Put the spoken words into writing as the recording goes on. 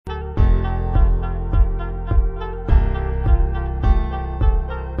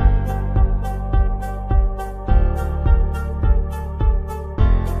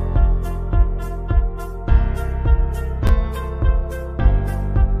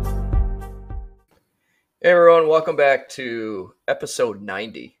Hey everyone, welcome back to episode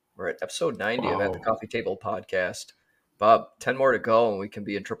 90. We're at episode 90 of At the Wow. Coffee Table podcast. Bob, 10 more to go and we can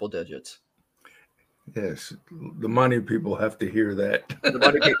be in triple digits. Yes. The money people have to hear that. The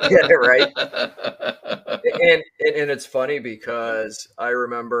money people, yeah, right. And it's funny because I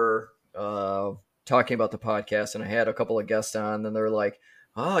remember talking about the podcast and I had a couple of guests on and they're like,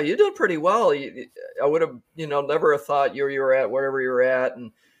 oh, you did pretty well. I would have, never have thought you were at wherever you were at.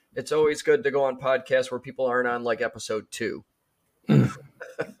 And it's always good to go on podcasts where people aren't on like episode 2.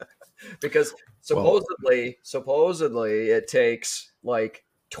 Because Well, supposedly it takes like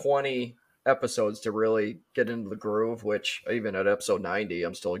 20 episodes to really get into the groove, which even at episode 90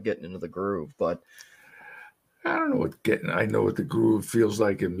 I'm still getting into the groove. But I don't know I know what the groove feels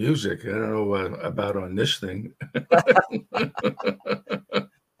like in music. I don't know about on this thing.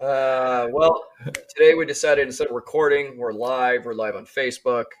 well, today we decided instead of recording, we're live on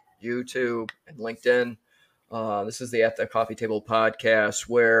Facebook, YouTube, and LinkedIn. This is the At the Coffee Table podcast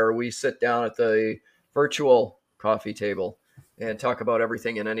where we sit down at the virtual coffee table and talk about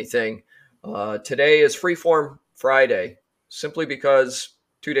everything and anything. Today is Freeform Friday, simply because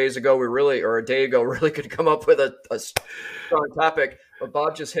 2 days ago or a day ago, really could come up with a strong topic. But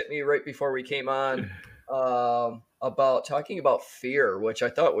Bob just hit me right before we came on about talking about fear, which I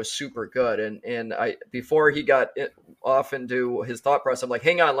thought was super good. And I before he got off into his thought process, I'm like,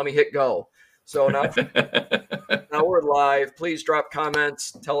 hang on, let me hit go. So now we're live. Please drop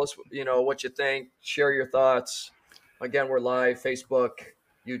comments. Tell us, what you think. Share your thoughts. Again, we're live, Facebook,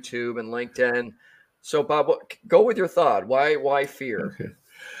 YouTube, and LinkedIn. So, Bob, go with your thought. Why fear? Okay.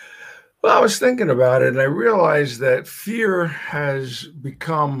 Well, I was thinking about it and I realized that fear has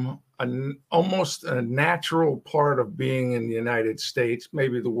become almost a natural part of being in the United States,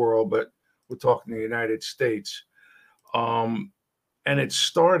 maybe the world, but we're talking the United States. Um, and it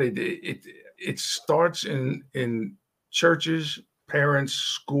starts in churches, parents,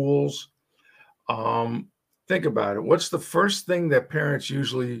 schools. Think about it. What's the first thing that parents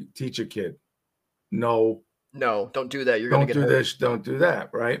usually teach a kid? No, No, don't do that. You're going to don't get do hurt. this, don't do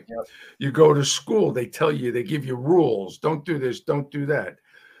that, right? Yep. You go to school, they give you rules. Don't do this, don't do that.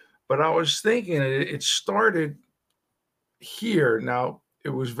 But I was thinking it started here. Now, it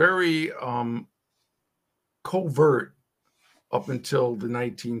was very covert up until the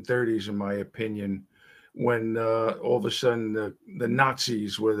 1930s, in my opinion, when all of a sudden the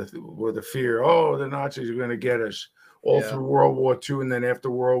Nazis were the fear. Oh, the Nazis are going to get us all Yeah. through World War II, and then after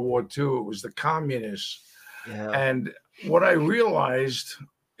World War II, it was the communists. Yeah. And what I realized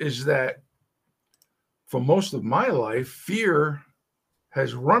is that for most of my life, fear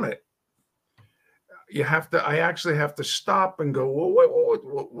has run it. I actually have to stop and go,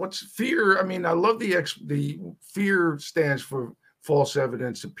 well, what's fear? I mean, I love the fear stands for false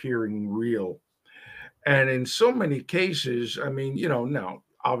evidence appearing real. And in so many cases, I mean, now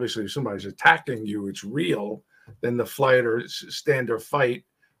obviously if somebody's attacking you, it's real. Then the flight or stand or fight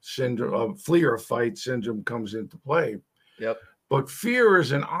syndrome, flee or fight syndrome comes into play. Yep. But fear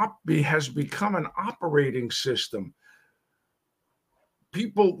has become an operating system.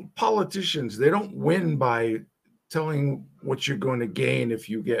 Politicians, they don't win by telling what you're going to gain if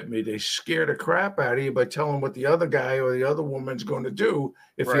you get me. They scare the crap out of you by telling what the other guy or the other woman's going to do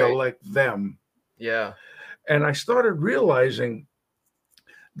if you Right. elect them. Yeah. And I started realizing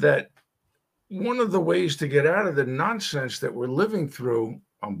that one of the ways to get out of the nonsense that we're living through,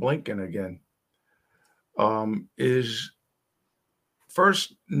 I'm blinking again, is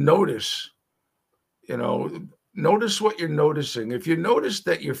first notice, notice what you're noticing. If you notice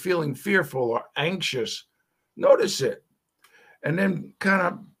that you're feeling fearful or anxious, notice it. And then kind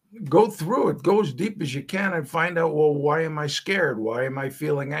of go through it, go as deep as you can and find out, well, why am I scared? Why am I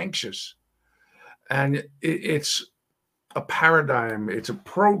feeling anxious? And it's a paradigm, it's a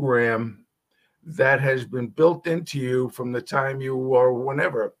program that has been built into you from the time you are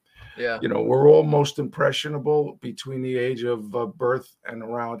whenever. Yeah. We're all most impressionable between the age of birth and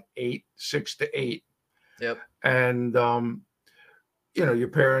around 6 to 8. Yep. And, your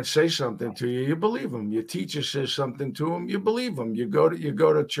parents say something to you, you believe them. Your teacher says something to them, you believe them. You go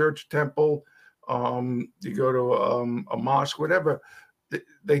to church, temple, you go to a mosque, whatever.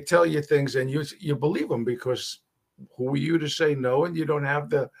 They tell you things and you believe them because who are you to say no? And you don't have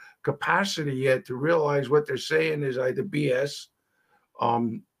the capacity yet to realize what they're saying is either BS,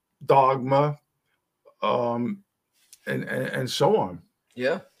 dogma, and so on.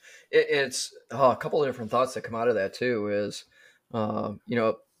 Yeah. It's a couple of different thoughts that come out of that too is, I'm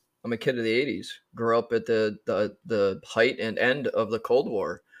a kid of the 80s, grew up at the height and end of the Cold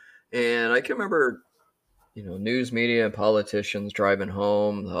War. And I can remember, news media and politicians driving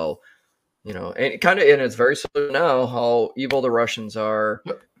home, how And it's very similar now how evil the Russians are.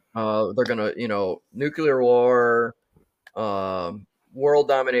 They're gonna, nuclear war, world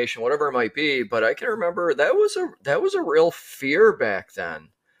domination, whatever it might be. But I can remember that was a real fear back then.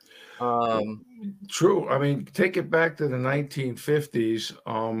 True. I mean, take it back to the 1950s.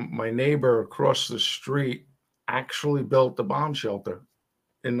 My neighbor across the street actually built a bomb shelter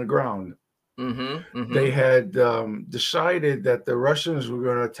in the ground. They had decided that the Russians were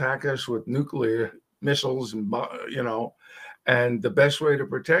going to attack us with nuclear missiles, and the best way to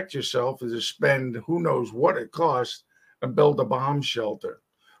protect yourself is to spend who knows what it costs and build a bomb shelter.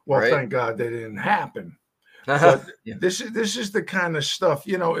 Well, Right. thank God that didn't happen. But Yeah. this is the kind of stuff,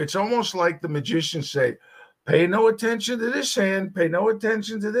 it's almost like the magicians say, pay no attention to this hand, pay no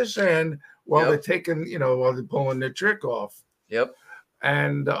attention to this hand, while they're taking, while they're pulling their trick off. Yep.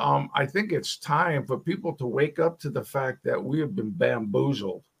 And I think it's time for people to wake up to the fact that we have been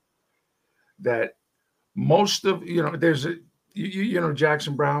bamboozled. That most of, there's a,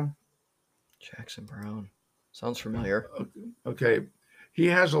 Jackson Brown. Jackson Brown. Sounds familiar. Okay. He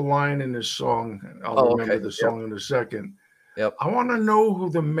has a line in his song. I'll remember the song in a second. Yep. I want to know who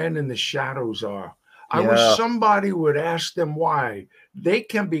the men in the shadows are. I wish somebody would ask them why. They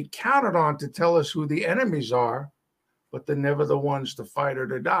can be counted on to tell us who the enemies are, but they're never the ones to fight or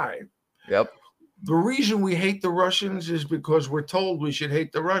to die. Yep. The reason we hate the Russians is because we're told we should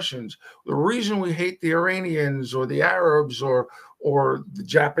hate the Russians. The reason we hate the Iranians or the Arabs or the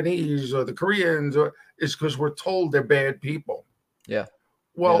Japanese or the Koreans is because we're told they're bad people. Yeah.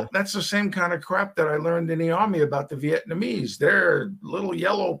 Well, that's the same kind of crap that I learned in the army about the Vietnamese. They're little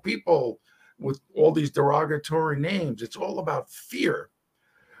yellow people with all these derogatory names. It's all about fear.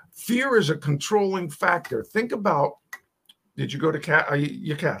 Fear is a controlling factor. Think about, did you go to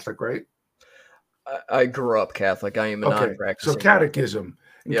you're Catholic, right? I grew up Catholic. I am a non-practicing. So catechism.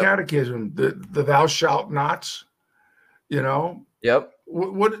 In catechism, the thou shalt nots, Yep.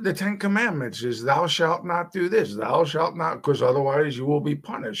 What the 10 Commandments is, thou shalt not do this, thou shalt not, because otherwise you will be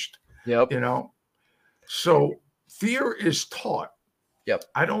punished. Yep. So fear is taught. Yep.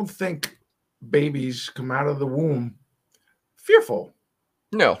 I don't think babies come out of the womb fearful.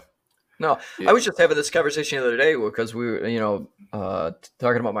 No. I was just having this conversation the other day because we were,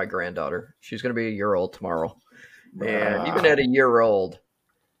 talking about my granddaughter. She's going to be a year old tomorrow. And even at a year old,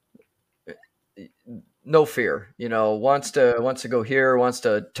 no fear, wants to go here, wants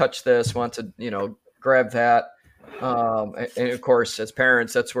to touch this, wants to, grab that. And of course, as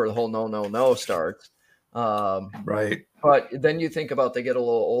parents, that's where the whole no starts. Right. But then you think about they get a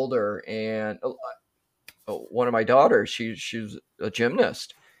little older, and one of my daughters, she's a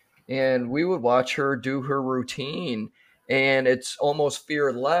gymnast, and we would watch her do her routine, and it's almost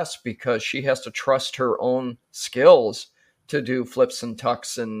fearless because she has to trust her own skills to do flips and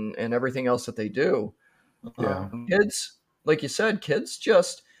tucks and everything else that they do. Yeah. Kids, like you said, kids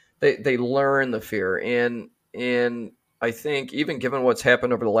just they learn the fear, and I think even given what's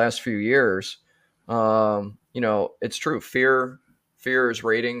happened over the last few years, it's true. Fear is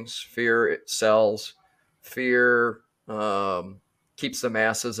ratings. Fear it sells. Fear keeps the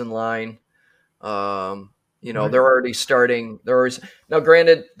masses in line. They're already starting. Now,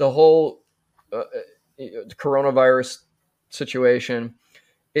 granted, the whole coronavirus situation,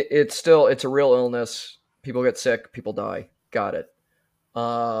 it's a real illness. People get sick, people die. Got it.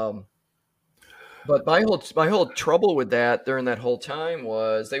 But my whole trouble with that during that whole time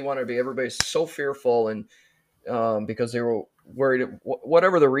was they wanted to be everybody's so fearful, and because they were worried,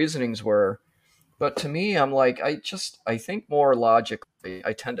 whatever the reasonings were. But to me, I'm like, I think more logically.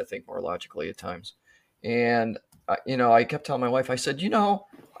 I tend to think more logically at times, and I kept telling my wife, I said,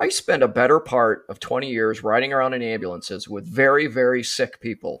 I spent a better part of 20 years riding around in ambulances with very, very sick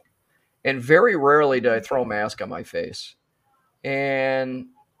people. And very rarely did I throw a mask on my face. And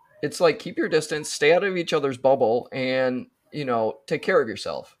it's like, keep your distance, stay out of each other's bubble, and, take care of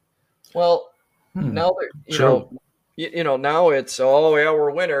yourself. Well, now that, now it's,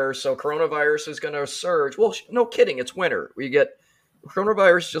 we're winter, so coronavirus is going to surge. Well, no kidding, it's winter. We get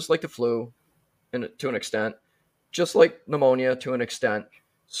coronavirus just like the flu, to an extent, just like pneumonia to an extent.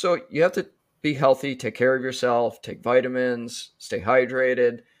 So you have to be healthy, take care of yourself, take vitamins, stay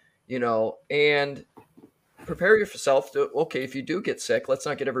hydrated, and prepare yourself to, okay, if you do get sick, let's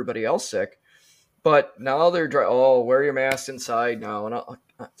not get everybody else sick. But now they're wear your mask inside now. And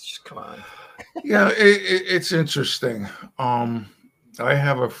just come on. Yeah, it's interesting. I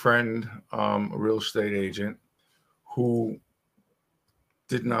have a friend, a real estate agent, who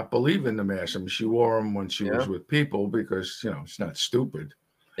did not believe in the mask. I mean, she wore them when she was with people because, it's not stupid.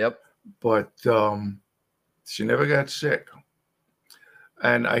 Yep. But she never got sick.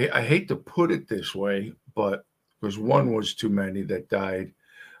 And I hate to put it this way, but because one was too many that died,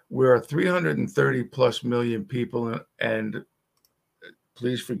 we're 330 plus million people, and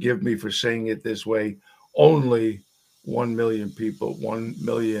please forgive me for saying it this way, only 1 million people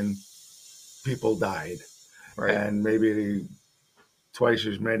died. Right. And maybe twice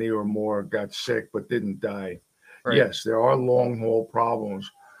as many or more got sick but didn't die. Right. Yes, there are long haul problems,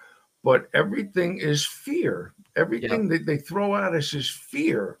 but everything is fear. Yeah. Everything that they throw at us is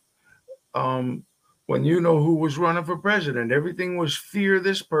fear. Um, when you know who was running for president, everything was fear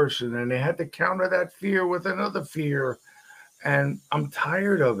this person, and they had to counter that fear with another fear. And I'm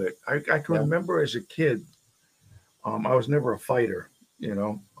tired of it. I can Yeah. remember as a kid, I was never a fighter.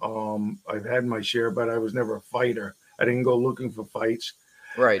 I've had my share, but I was never a fighter. I didn't go looking for fights.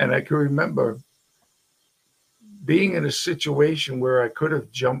 Right. And I can remember being in a situation where I could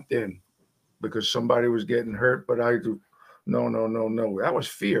have jumped in because somebody was getting hurt, but I do no, no, no, no. That was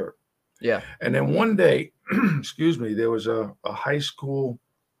fear. Yeah. And then one day, excuse me, there was a high school,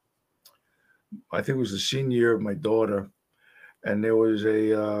 I think it was the senior year of my daughter, and there was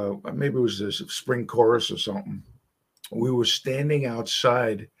maybe it was a spring chorus or something. We were standing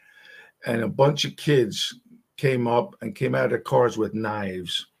outside, and a bunch of kids came up and came out of cars with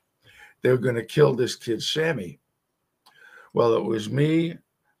knives. They were going to kill this kid, Sammy. Well, it was me,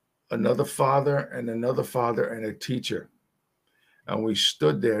 another father, and a teacher. And we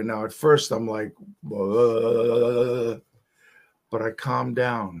stood there. Now, at first, I'm like, but I calmed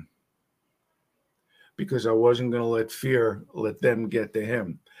down because I wasn't going to let fear let them get to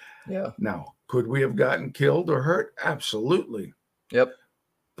him. Yeah. Now, could we have gotten killed or hurt? Absolutely. Yep.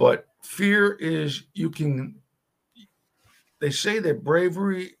 But fear is, they say that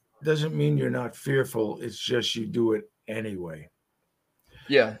bravery doesn't mean you're not fearful. It's just you do it anyway.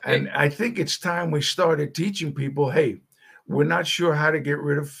 Yeah. And I think it's time we started teaching people, hey, we're not sure how to get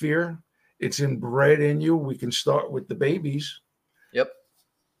rid of fear. It's inbred in you. We can start with the babies. Yep.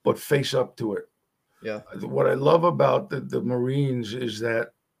 But face up to it. Yeah. What I love about the Marines is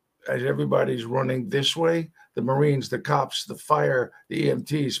that as everybody's running this way, the Marines, the cops, the fire, the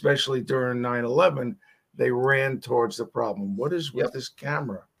EMT, especially during 9/11, they ran towards the problem. What is with this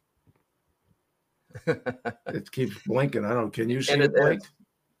camera? It keeps blinking. I don't know. Can you see it blink?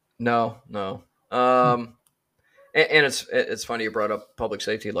 No. And it's funny you brought up public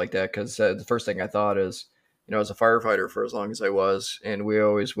safety like that, because the first thing I thought is, as a firefighter for as long as I was, and we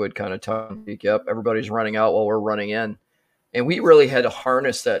always would kind of tongue speak, yep, everybody's running out while we're running in. And we really had to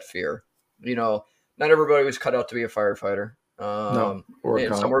harness that fear. Not everybody was cut out to be a firefighter. No,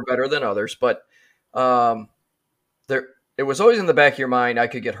 and some were better than others, but it was always in the back of your mind, I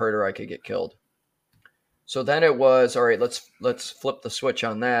could get hurt or I could get killed. So then it was, all right, let's flip the switch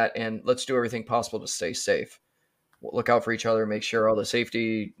on that, and let's do everything possible to stay safe. Look out for each other, make sure all the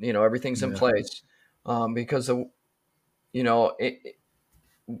safety, everything's in place. Because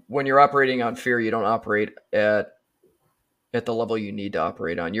when you're operating on fear, you don't operate at the level you need to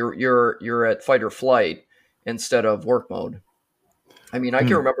operate on. You're at fight or flight instead of work mode. I mean, I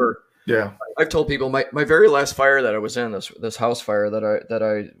can remember. Yeah, I've told people my very last fire that I was in, this house fire that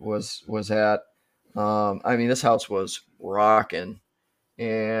I was at. I mean, this house was rocking,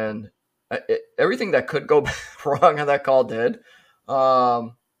 and everything that could go wrong on that call did.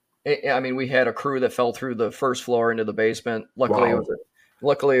 I mean, we had a crew that fell through the first floor into the basement. Luckily,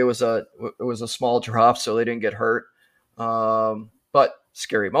 it was a small drop, so they didn't get hurt. But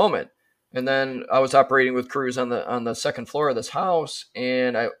scary moment. And then I was operating with crews on the second floor of this house,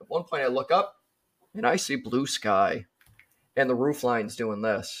 and at one point I look up and I see blue sky, and the roof line's doing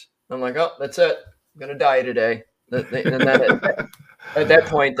this. I'm like, oh, that's it. I'm gonna die today. And then at that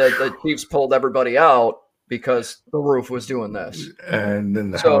point, the Chiefs pulled everybody out because the roof was doing this. And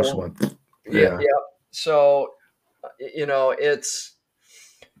then the house went. Yeah. So, it's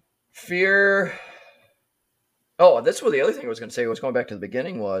fear. Oh, that's what the other thing I was going to say was, going back to the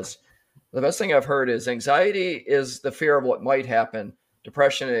beginning, was the best thing I've heard is anxiety is the fear of what might happen.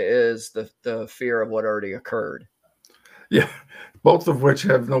 Depression is the fear of what already occurred. Yeah, both of which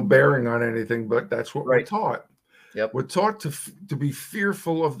have no bearing on anything, but that's what we're taught. Yep. We're taught to be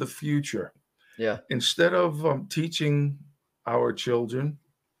fearful of the future. Yeah. Instead of teaching our children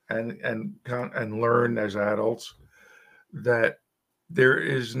and learn as adults that there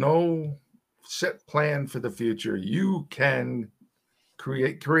is no set plan for the future. You can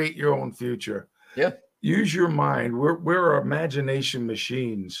create your own future. Yeah. Use your mind. We're imagination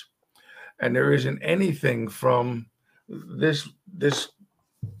machines, and there isn't anything from this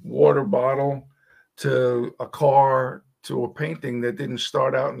water bottle to a car to a painting that didn't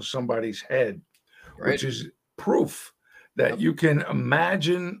start out in somebody's head, which is proof that Yep. you can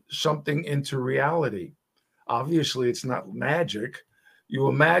imagine something into reality. Obviously, it's not magic. You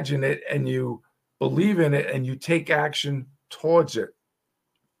imagine it and you believe in it and you take action towards it.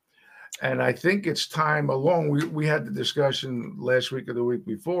 And I think it's time along. We had the discussion last week or the week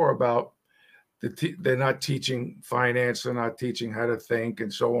before about they're not teaching finance, they're not teaching how to think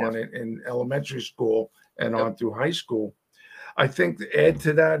and so Yep. on in elementary school and Yep. on through high school. I think to add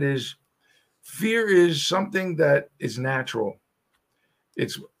to that is fear is something that is natural.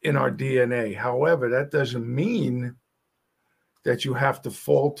 It's in our DNA. However, that doesn't mean that you have to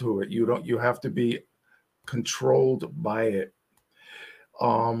fall to it. You have to be controlled by it.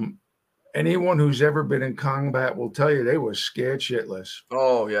 Um, Anyone who's ever been in combat will tell you they were scared shitless.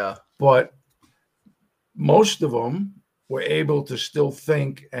 Oh yeah. But most of them were able to still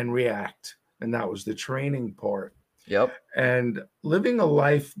think and react. And that was the training part. Yep. And living a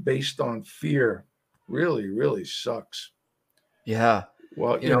life based on fear really, really sucks. Yeah.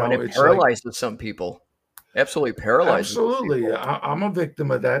 Well, And it it's like, paralyzes some people. Absolutely paralyzes some absolutely. people. I'm a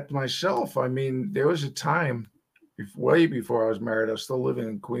victim of that myself. I mean, there was a time way before I was married, I was still living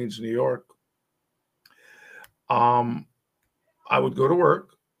in Queens, New York. I would go to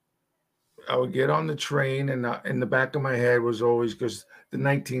work. I would get on the train, and in the back of my head was always, because the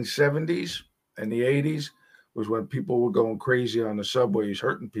 1970s and the 80s was when people were going crazy on the subways,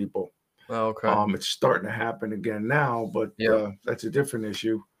 hurting people. Oh, okay. It's starting to happen again now, but Yep. that's a different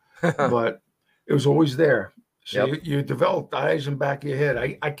issue. But it was always there. So Yep. you developed eyes in back of your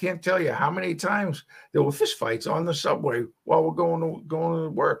head. I can't tell you how many times there were fist fights on the subway while we're going to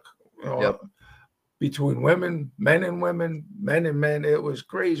work. Yep. Between women, men and women, men and men. It was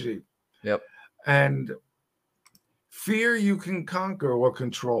crazy. Yep. And fear you can conquer or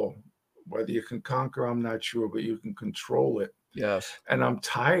control. Whether you can conquer, I'm not sure, but you can control it. Yes. And I'm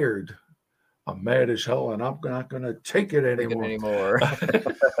tired. I'm mad as hell, and I'm not going to take it anymore.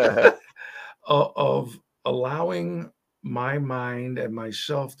 Of allowing my mind and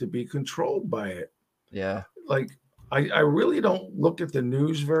myself to be controlled by it. Yeah. Like I really don't look at the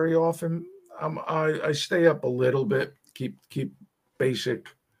news very often. I stay up a little bit, keep basic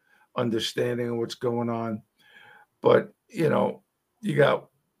understanding of what's going on. But you got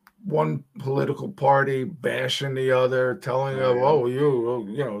one political party bashing the other, telling them,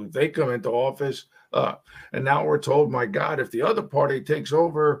 "Oh, they come into office." And now we're told, my God, if the other party takes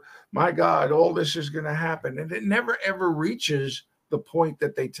over, my God, all this is going to happen. And it never, ever reaches the point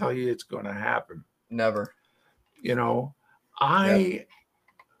that they tell you it's going to happen. Never. I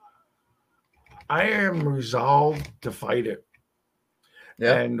am resolved to fight it.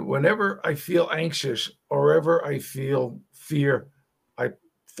 Yeah. And whenever I feel anxious or ever I feel fear, I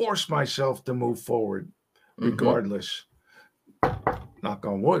force myself to move forward regardless. Knock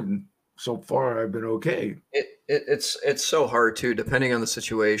on wood. So far, I've been okay. It's so hard too, depending on the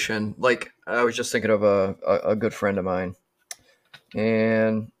situation. Like I was just thinking of a good friend of mine,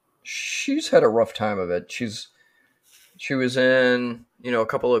 and she's had a rough time of it. She was in a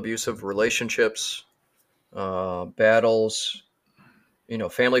couple of abusive relationships, battles,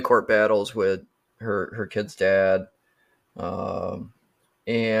 family court battles with her kid's dad, and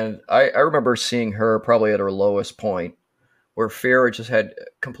I remember seeing her probably at her lowest point, where fear just had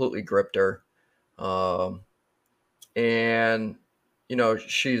completely gripped her. And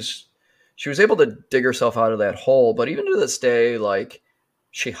she was able to dig herself out of that hole, but even to this day, like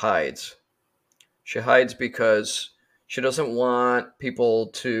she hides because she doesn't want people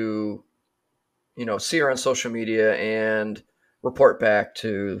to see her on social media and report back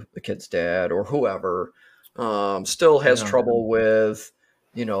to the kid's dad or whoever. Still has trouble with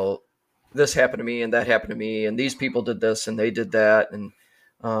this happened to me and that happened to me and these people did this and they did that. And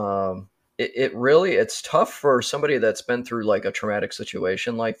it's tough for somebody that's been through like a traumatic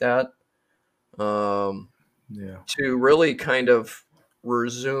situation like that to really kind of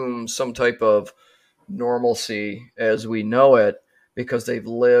resume some type of normalcy as we know it, because they've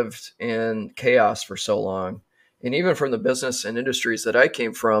lived in chaos for so long. And even from the business and industries that I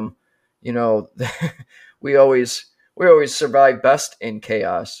came from, we always survive best in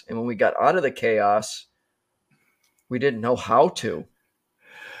chaos. And when we got out of the chaos, we didn't know how to.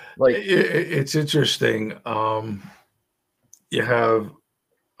 Like, it's interesting. You have,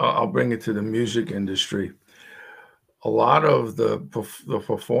 I'll bring it to the music industry. A lot of the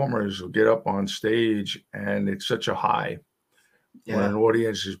performers will get up on stage and it's such a high when an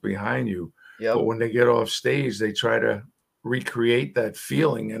audience is behind you. Yep. But when they get off stage, they try to recreate that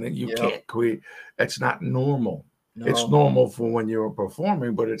feeling, and you can't create. That's not normal. No. It's normal for when you're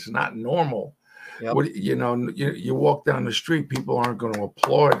performing, but it's not normal. Yep. What, you walk down the street, people aren't going to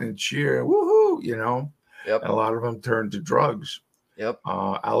applaud and cheer, woohoo, Yep. And a lot of them turned to drugs. Yep.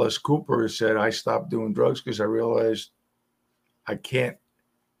 Alice Cooper said, I stopped doing drugs because I realized I can't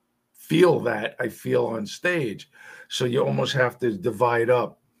feel that I feel on stage. So you almost have to divide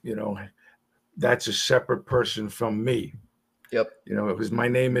up, that's a separate person from me. Yep. Because my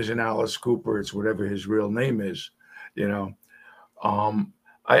name isn't Alice Cooper, it's whatever his real name is. you know um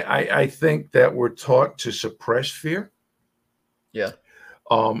I think that we're taught to suppress fear. Yeah.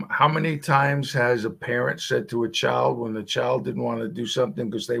 How many times has a parent said to a child when the child didn't want to do something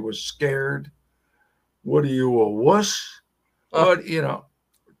because they were scared, what are you, a wuss? Oh, What,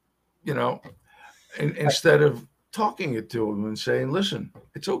 instead of talking it to them and saying, listen,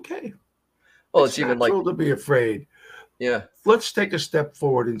 it's okay. well, It's it's even like, natural to be afraid. yeah. Let's take a step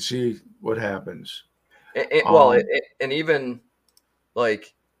forward and see what happens. Well, Um, and even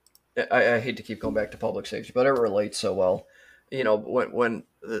like, I hate to keep going back to public safety, but it relates so well. When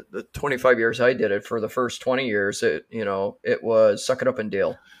the 25 years I did it, for the first 20 years, it was suck it up and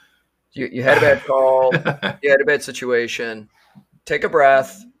deal. You had a bad call, you had a bad situation, take a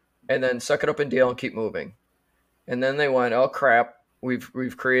breath, and then suck it up and deal and keep moving. And then they went, oh crap,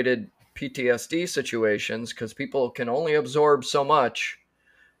 we've created PTSD situations because people can only absorb so much.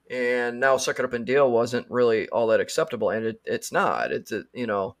 And now suck it up and deal wasn't really all that acceptable, and it's not.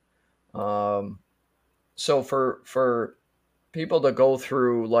 Um, so for people to go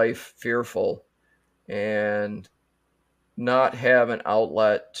through life fearful and not have an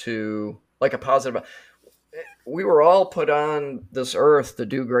outlet to, like, a positive, we were all put on this earth to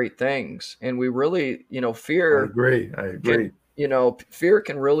do great things, and we really, I fear agree. I can, agree. fear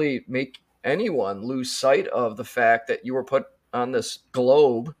can really make anyone lose sight of the fact that you were put on this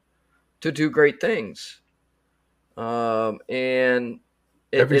globe to do great things. And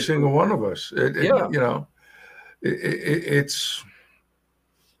Every it single one of us. yeah. It's,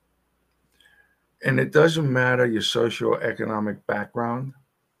 and it doesn't matter your socioeconomic background,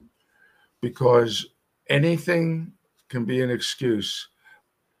 because anything can be an excuse.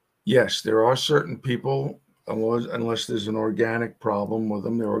 Yes, there are certain people, unless there's an organic problem with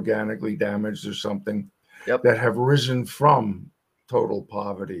them, they're organically damaged or something, Yep. that have risen from total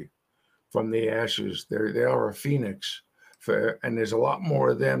poverty, from the ashes. They are a phoenix, and there's a lot more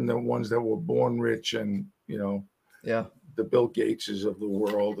of them than ones that were born rich and, Yeah. the Bill Gateses of the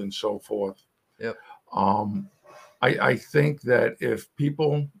world and so forth. Yep. I think that if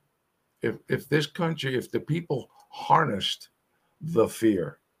people, if this country, if the people harnessed the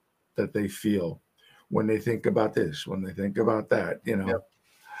fear that they feel when they think about this, when they think about that, Yep.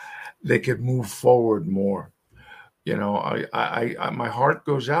 they could move forward more. My heart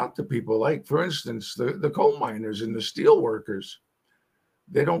goes out to people like, for instance, the coal miners and the steel workers.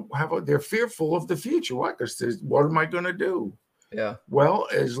 They don't have they're fearful of the future. Why? Because what am I going to do? Yeah. Well,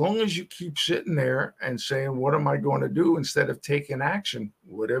 as long as you keep sitting there and saying, what am I going to do, instead of taking action,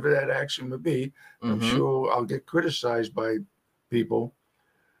 whatever that action would be, I'm sure I'll get criticized by people.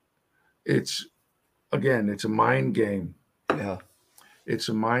 It's a mind game. Yeah. It's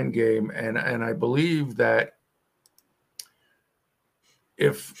a mind game. And I believe that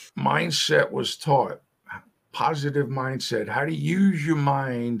if mindset was taught, positive mindset, how to use your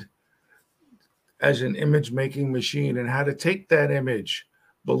mind as an image making machine, and how to take that image,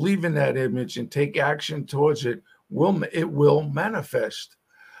 believe in that image, and take action towards it, will manifest.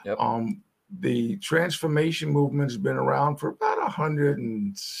 Yep. The transformation movement has been around for about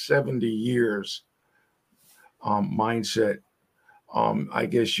 170 years. Mindset. I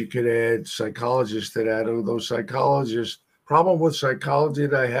guess you could add psychologists to that. Those psychologists, problem with psychology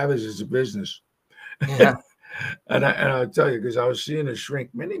that I have is it's a business. Yeah. And I'll tell you, because I was seeing a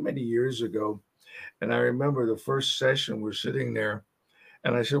shrink many, many years ago. And I remember the first session, we're sitting there,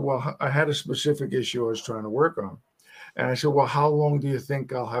 and I said, well, I had a specific issue I was trying to work on. And I said, well, how long do you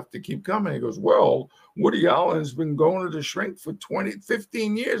think I'll have to keep coming? He goes, well, Woody Allen's been going to the shrink for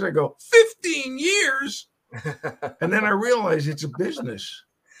 15 years. I go, 15 years? And then I realized it's a business.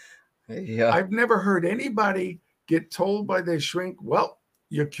 Yeah. I've never heard anybody get told by their shrink, well,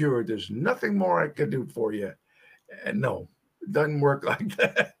 you're cured. There's nothing more I can do for you. And no, it doesn't work like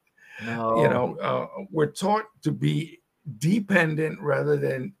that. No. We're taught to be dependent rather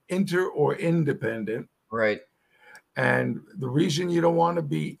than or independent. Right. And the reason you don't want to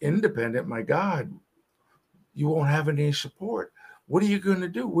be independent, my God, you won't have any support. What are you going to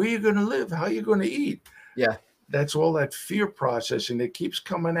do? Where are you going to live? How are you going to eat? Yeah. That's all that fear processing. It keeps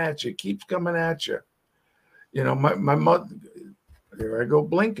coming at you, keeps coming at you. My mother, there I go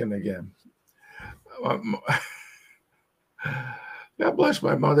blinking again. God bless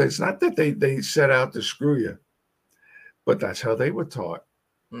my mother. It's not that they set out to screw you, but that's how they were taught.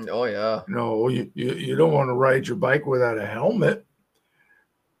 Oh yeah. No, you don't want to ride your bike without a helmet.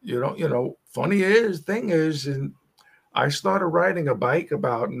 You don't, funny thing is, and I started riding a bike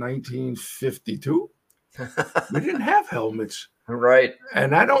about 1952. We didn't have helmets. Right.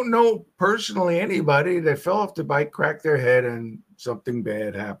 And I don't know personally anybody that fell off the bike, cracked their head, and something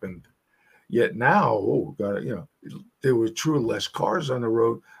bad happened. Yet now, oh God, there were truly less cars on the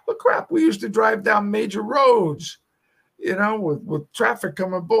road. But crap, we used to drive down major roads, with traffic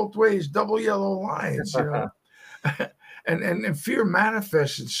coming both ways, double yellow lines, and fear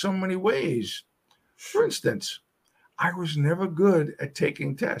manifests in so many ways. For instance, I was never good at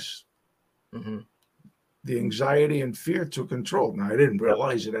taking tests. Mm-hmm. The anxiety and fear took control. Now, I didn't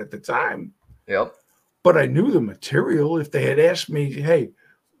realize it at the time. Yep. But I knew the material. If they had asked me, hey,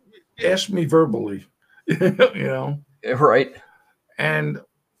 ask me verbally, Right. And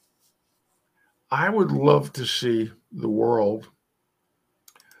I would love to see the world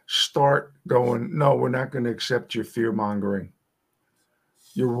start going, no, we're not going to accept your fear mongering.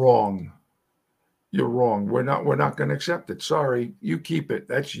 You're wrong. You're wrong. We're not going to accept it. Sorry, you keep it.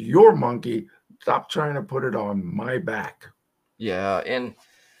 That's your monkey. Stop trying to put it on my back. Yeah, and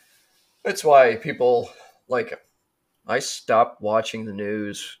that's why people I stopped watching the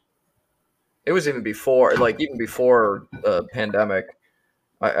news. It was even before the pandemic.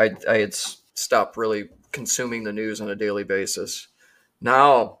 I had stopped really consuming the news on a daily basis.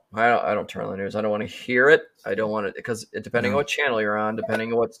 Now I don't turn on the news. I don't want to hear it. I don't want it because depending on what channel you're on,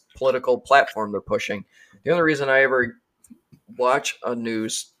 depending on what political platform they're pushing. The only reason I ever watch a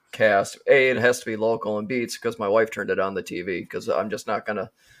newscast, A, it has to be local, and B, it's because my wife turned it on the TV because I'm not gonna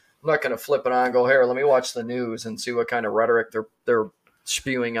flip it on and go, here, let me watch the news and see what kind of rhetoric they're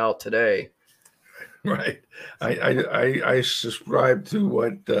spewing out today. Right. I subscribe to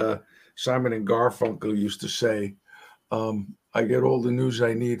what Simon and Garfunkel used to say. I get all the news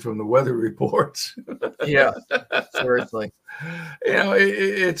I need from the weather reports. Yeah, seriously.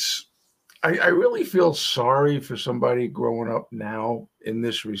 I really feel sorry for somebody growing up now in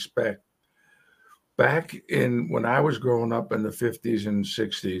this respect. Back when I was growing up in the 50s and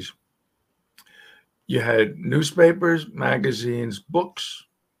 60s, you had newspapers, magazines, books,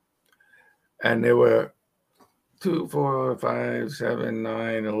 and there were 2, 4, 5, 7,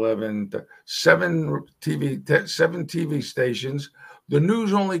 9, 11, 7 TV stations. The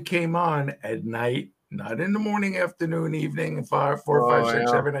news only came on at night, not in the morning, afternoon, evening, 5, 4, 5,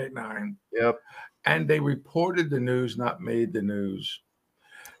 6, 7, 8, 9. Yep. And they reported the news, not made the news.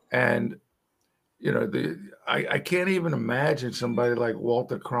 And I can't even imagine somebody like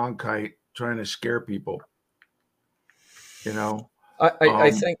Walter Cronkite trying to scare people.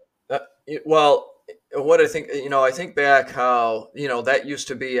 I think what I think, I think back how, that used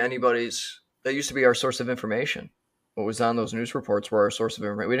to be our source of information. What was on those news reports were our source of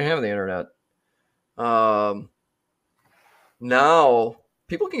information. We didn't have the internet. Now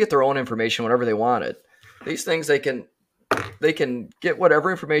people can get their own information whenever they want it. These things, they can get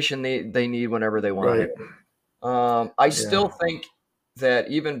whatever information they need whenever they want it. I still think that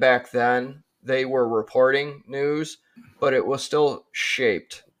even back then they were reporting news, but it was still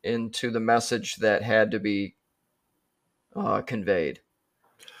shaped into the message that had to be conveyed.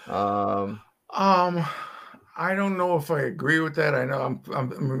 I don't know if I agree with that. I know I'm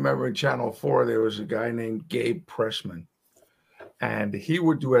remembering Channel 4. There was a guy named Gabe Pressman, and he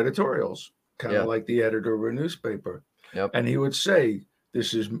would do editorials, kind of like the editor of a newspaper. Yep. And he would say,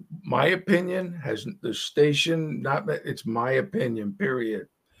 "This is my opinion. Has the station not? It's my opinion. Period."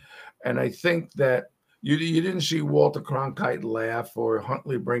 And I think that you didn't see Walter Cronkite laugh or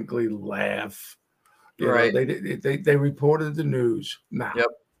Huntley Brinkley laugh. Right. They reported the news. Now, yep.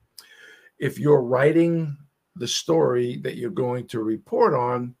 If you're writing the story that you're going to report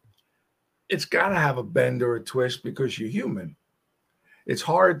on, it's got to have a bend or a twist because you're human. It's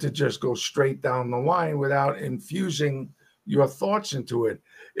hard to just go straight down the line without infusing your thoughts into it.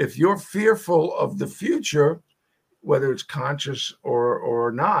 If you're fearful of the future, whether it's conscious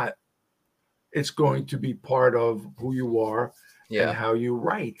or not, it's going to be part of who you are and how you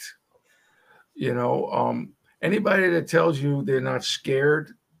write. Anybody that tells you they're not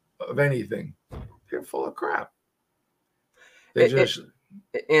scared of anything, they're full of crap. It doesn't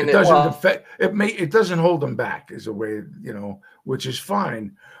affect it doesn't hold them back is a way, which is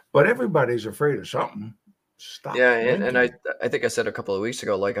fine. But everybody's afraid of something. Stop. Yeah, and I think I said a couple of weeks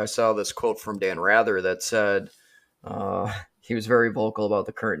ago, I saw this quote from Dan Rather that said he was very vocal about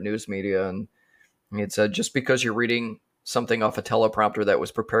the current news media, and he had said, just because you're reading something off a teleprompter that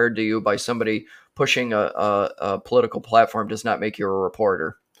was prepared to you by somebody pushing a political platform does not make you a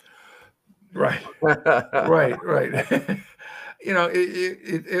reporter. Right. Right.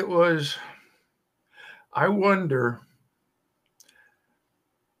 it was. I wonder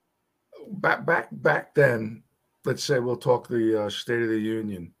back then. Let's say we'll talk the State of the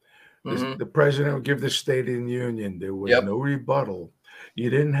Union. Hmm. The president would give the State of the Union. There was Yep. no rebuttal.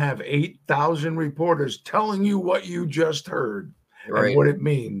 You didn't have 8,000 reporters telling you what you just heard and Right. what it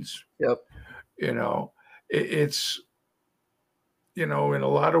means. Yep. It's in a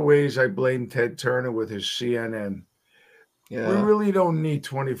lot of ways, I blame Ted Turner with his CNN. We Yeah. really don't need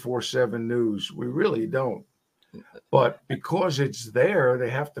 24/7 news. We really don't. But because it's there,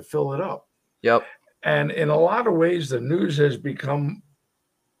 they have to fill it up. Yep. And in a lot of ways, the news has become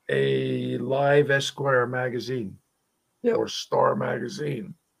a live Esquire magazine Yep. or Star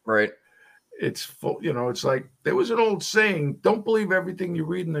magazine. Right. It's full, it's like there was an old saying, don't believe everything you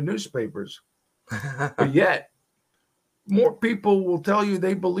read in the newspapers. But yet, more people will tell you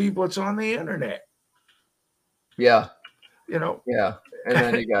they believe what's on the internet. Yeah. Yeah. And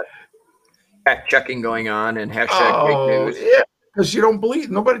then you got fact checking going on and hashtag fake news. Yeah, because you don't believe,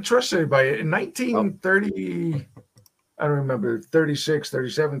 nobody trusts anybody. In 1930, I don't remember, 36,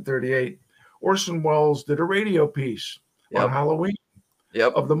 37, 38, Orson Welles did a radio piece on Halloween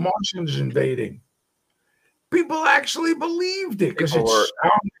of the Martians invading. People actually believed it because it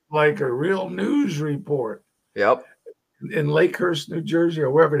sounded like a real news report. Yep. In Lakehurst, New Jersey,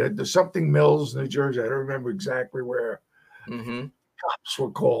 or wherever, something Mills, New Jersey. I don't remember exactly where. Mm-hmm. Cops were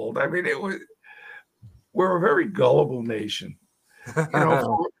called. I mean, we're a very gullible nation.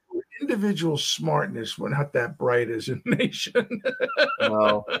 For individual smartness, we're not that bright as a nation.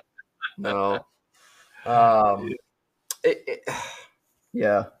 No.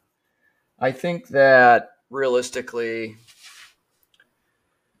 Yeah. I think that realistically,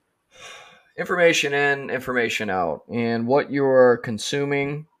 information in, information out, and what you're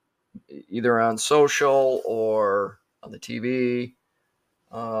consuming, either on social or on the TV,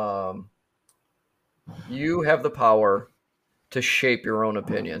 you have the power to shape your own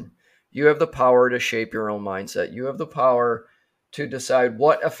opinion. You have the power to shape your own mindset. You have the power to decide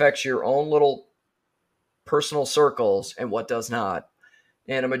what affects your own little personal circles and what does not.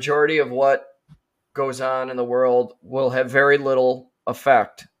 And a majority of what goes on in the world will have very little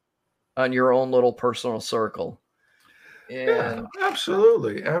effect on your own little personal circle. Yeah,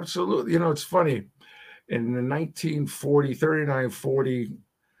 absolutely. It's funny. In the 39-40,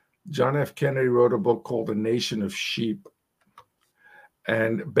 John F. Kennedy wrote a book called A Nation of Sheep.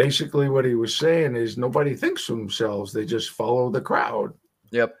 And basically what he was saying is nobody thinks for themselves. They just follow the crowd.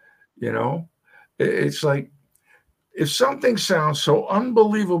 Yep. It's like, if something sounds so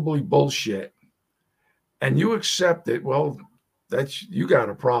unbelievably bullshit and you accept it, well, you got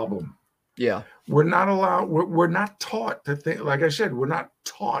a problem. Yeah. We're not allowed, we're not taught to think, like I said, we're not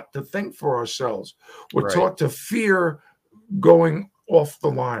taught to think for ourselves. We're taught to fear going off the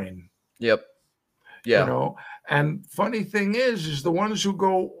line. Yep. Yeah. And funny thing is the ones who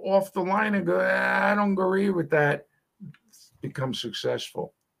go off the line and go, I don't agree with that, become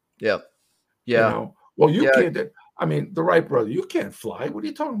successful. Yep. Yeah. Well, you can't. I mean, the Wright brother, you can't fly. What are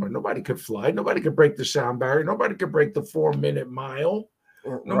you talking about? Nobody could fly. Nobody could break the sound barrier. Nobody could break the 4-minute mile.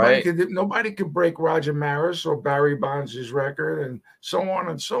 Nobody could break Roger Maris or Barry Bonds' record, and so on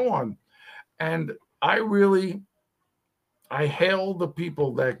and so on. And I hail the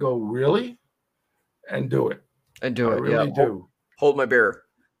people that go, really? And do it. I really do. Hold my beer.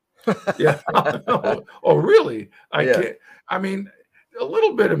 Yeah. Oh, really? I can't. I mean, a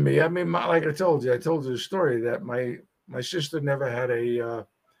little bit of me. I mean, like I told you the story that my sister never had the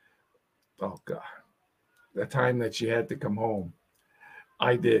time that she had to come home.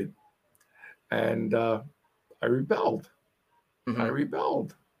 I did. And I rebelled. Mm-hmm. I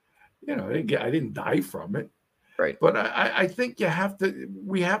rebelled. I didn't die from it. Right. But I think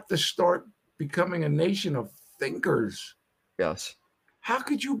we have to start becoming a nation of thinkers. Yes. How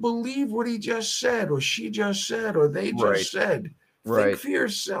could you believe what he just said, or she just said, or they just said? Think for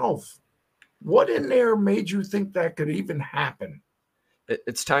yourself. What in there made you think that could even happen?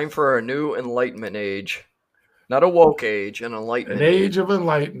 It's time for a new enlightenment age. Not a woke age, an enlightenment age. Of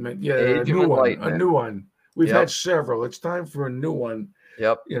enlightenment. Yeah, a new one. We've had several. It's time for a new one.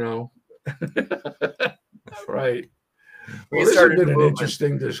 Yep. Right. Well, this has been an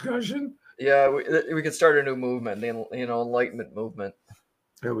interesting discussion. Yeah, we could start a new movement, the enlightenment movement.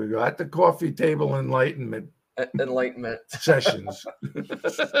 There we go. At the coffee table, enlightenment sessions.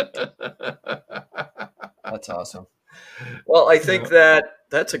 That's awesome. Well, I think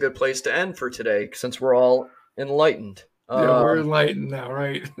that's a good place to end for today, since we're all enlightened. Yeah, we're enlightened now,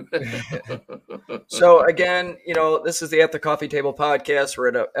 right? So again, this is the At the Coffee Table podcast. We're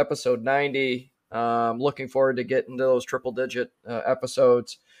at episode 90. Looking forward to getting to those triple-digit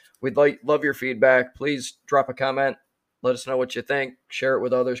episodes. We'd love your feedback. Please drop a comment. Let us know what you think. Share it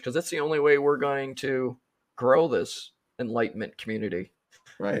with others, because that's the only way we're going to grow this enlightenment community.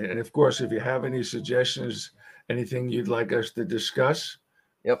 Right. And of course, if you have any suggestions, anything you'd like us to discuss,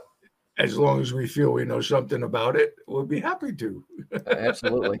 Yep. as long as we feel we know something about it, we'll be happy to.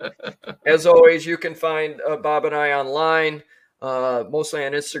 Absolutely. As always, you can find Bob and I online, mostly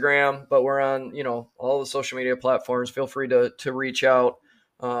on Instagram, but we're on, all the social media platforms. Feel free to reach out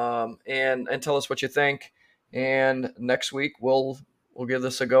and tell us what you think. And next week we'll give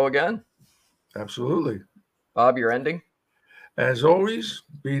this a go again. Absolutely. Bob, your ending? As always,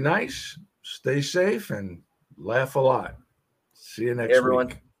 be nice, stay safe, and laugh a lot. See you next everyone,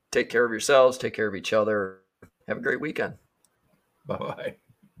 week. Take care of yourselves. Take care of each other. Have a great weekend. Bye-bye.